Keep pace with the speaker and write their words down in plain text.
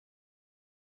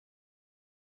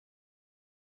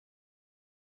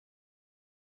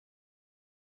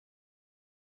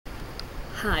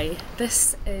Hi,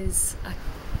 this is a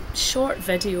short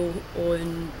video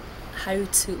on how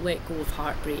to let go of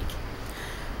heartbreak.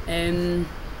 Getting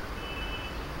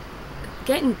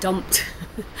dumped,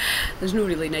 there's no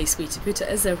really nice way to put it,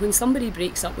 is there? When somebody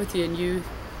breaks up with you and you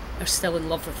are still in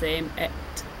love with them, it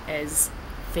is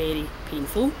very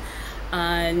painful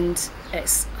and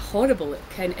it's horrible.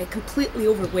 It completely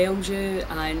overwhelms you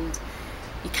and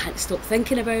you can't stop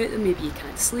thinking about them. Maybe you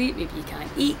can't sleep, maybe you can't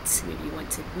eat, maybe you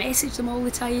want to message them all the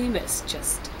time. It's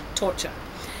just torture.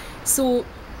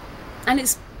 And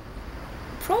it's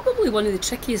probably one of the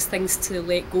trickiest things to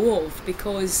let go of,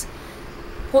 because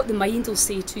what the mind will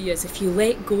say to you is if you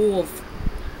let go of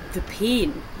the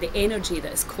pain, the energy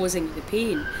that is causing you the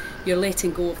pain, you're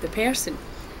letting go of the person.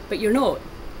 But you're not.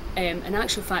 In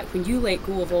actual fact, when you let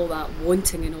go of all that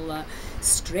wanting and all that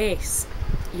stress,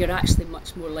 you're actually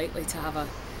much more likely to have a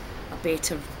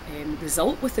better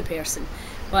result with the person.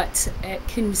 But it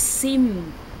can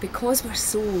seem, because we're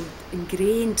so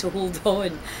ingrained to hold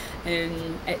on,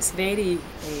 it's very,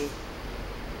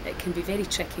 it can be very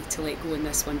tricky to let go in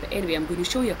this one. But anyway, I'm going to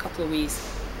show you a couple of ways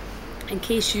in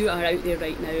case you are out there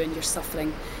right now and you're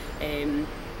suffering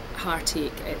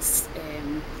heartache.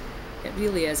 It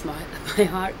really is, my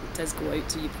heart does go out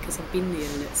to you, because I've been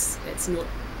there and it's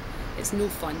no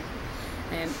fun.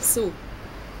 So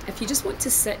if you just want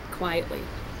to sit quietly,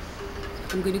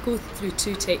 I'm going to go through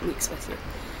two techniques with you.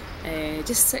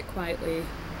 Just sit quietly,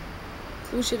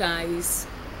 close your eyes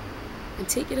and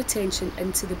take your attention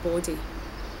into the body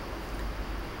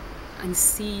and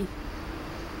see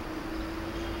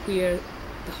where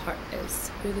the hurt is,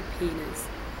 where the pain is.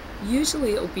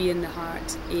 Usually it'll be in the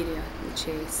heart area, in the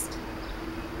chest.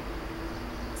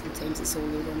 Sometimes it's all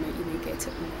over, you may get it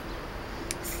in the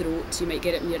throat, you might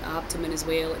get it in your abdomen as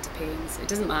well, it depends. It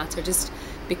doesn't matter, just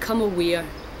become aware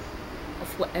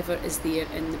of whatever is there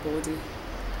in the body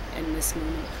in this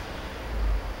moment.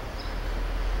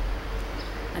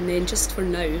 And then just for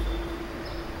now,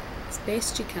 as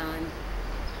best you can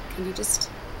you just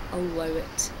allow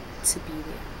it to be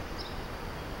there.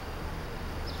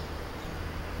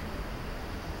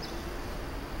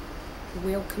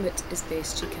 Welcome it as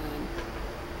best you can,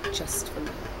 just for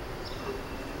now.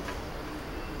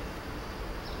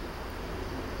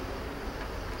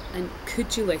 And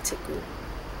could you let it go?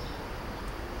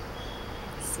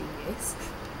 Say yes.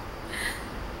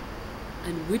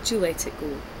 And would you let it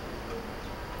go?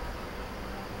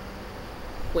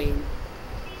 When?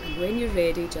 And when you're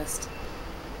ready, just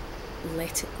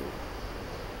let it go.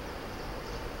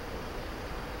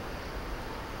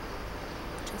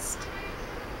 Just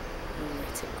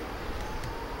let it go.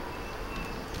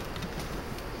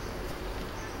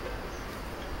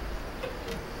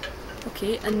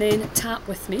 Okay, and then tap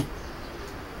with me.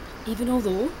 Even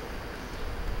although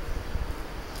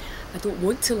I don't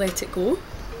want to let it go,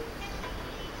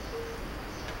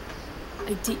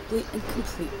 I deeply and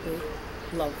completely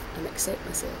love and accept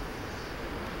myself.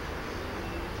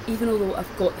 Even although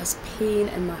I've got this pain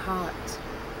in my heart,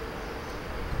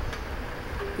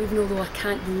 even although I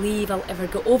can't believe I'll ever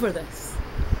get over this,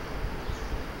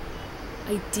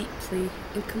 I deeply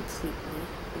and completely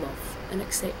love and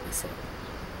accept myself.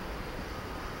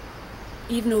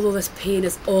 Even although this pain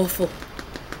is awful,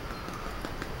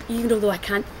 even although I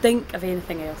can't think of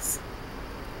anything else,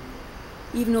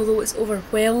 even although it's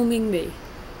overwhelming me,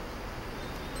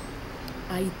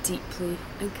 I deeply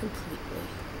and completely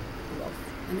love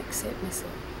and accept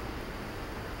myself.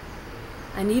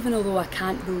 And even although I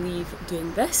can't believe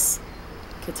doing this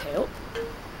could help,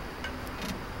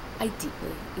 I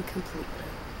deeply and completely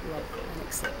love and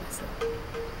accept myself.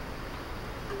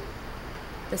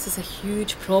 This is a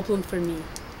huge problem for me.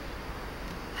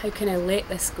 How can I let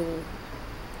this go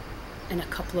in a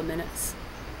couple of minutes?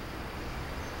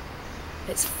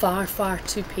 It's far, far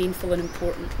too painful and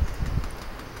important.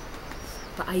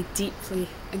 But I deeply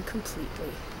and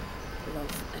completely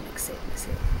love and accept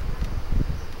myself.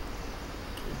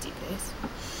 Okay, deep breath.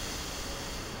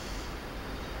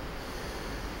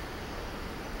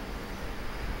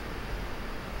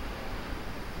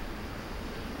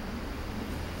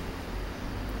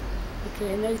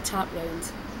 Okay, and now tap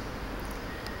round.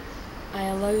 I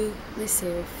allow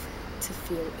myself to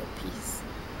feel at peace.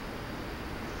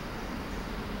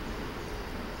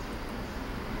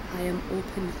 I am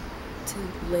open to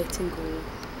letting go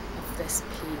of this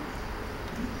pain.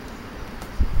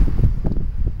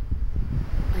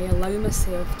 I allow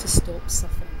myself to stop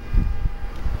suffering.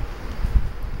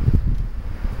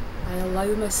 I allow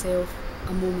myself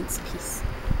a moment's peace.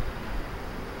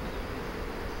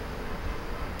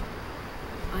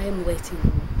 I am letting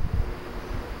go.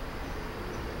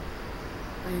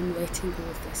 I am letting go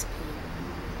of this pain.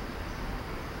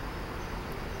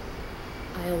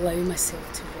 I allow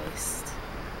myself to rest.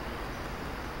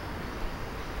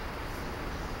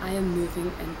 I am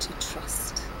moving into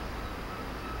trust.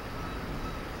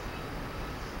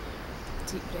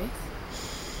 Deep breath.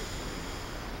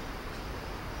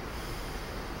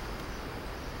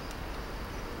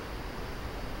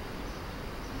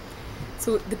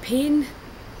 So the pain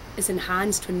is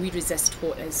enhanced when we resist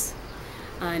what is.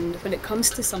 And when it comes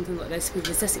to something like this, we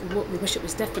resist it, we wish it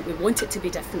was different, we want it to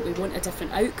be different, we want a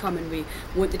different outcome, and we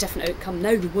want the different outcome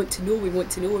now, we want to know,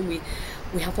 and we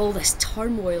have all this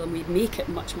turmoil and we make it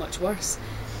much, much worse.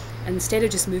 And instead of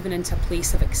just moving into a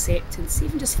place of acceptance,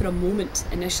 even just for a moment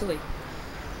initially,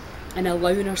 and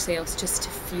allowing ourselves just to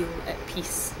feel at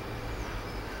peace,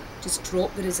 just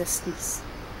drop the resistance.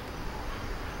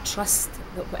 Trust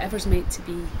that whatever's meant to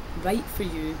be right for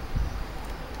you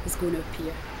is going to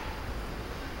appear.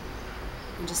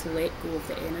 And just let go of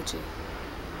the energy.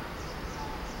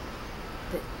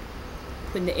 That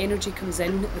when the energy comes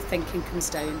in, the thinking comes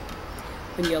down.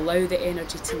 When you allow the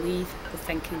energy to leave, the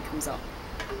thinking comes up.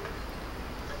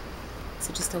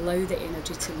 So just allow the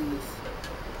energy to leave.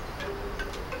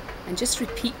 And just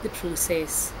repeat the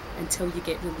process until you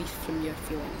get relief from your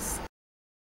feelings.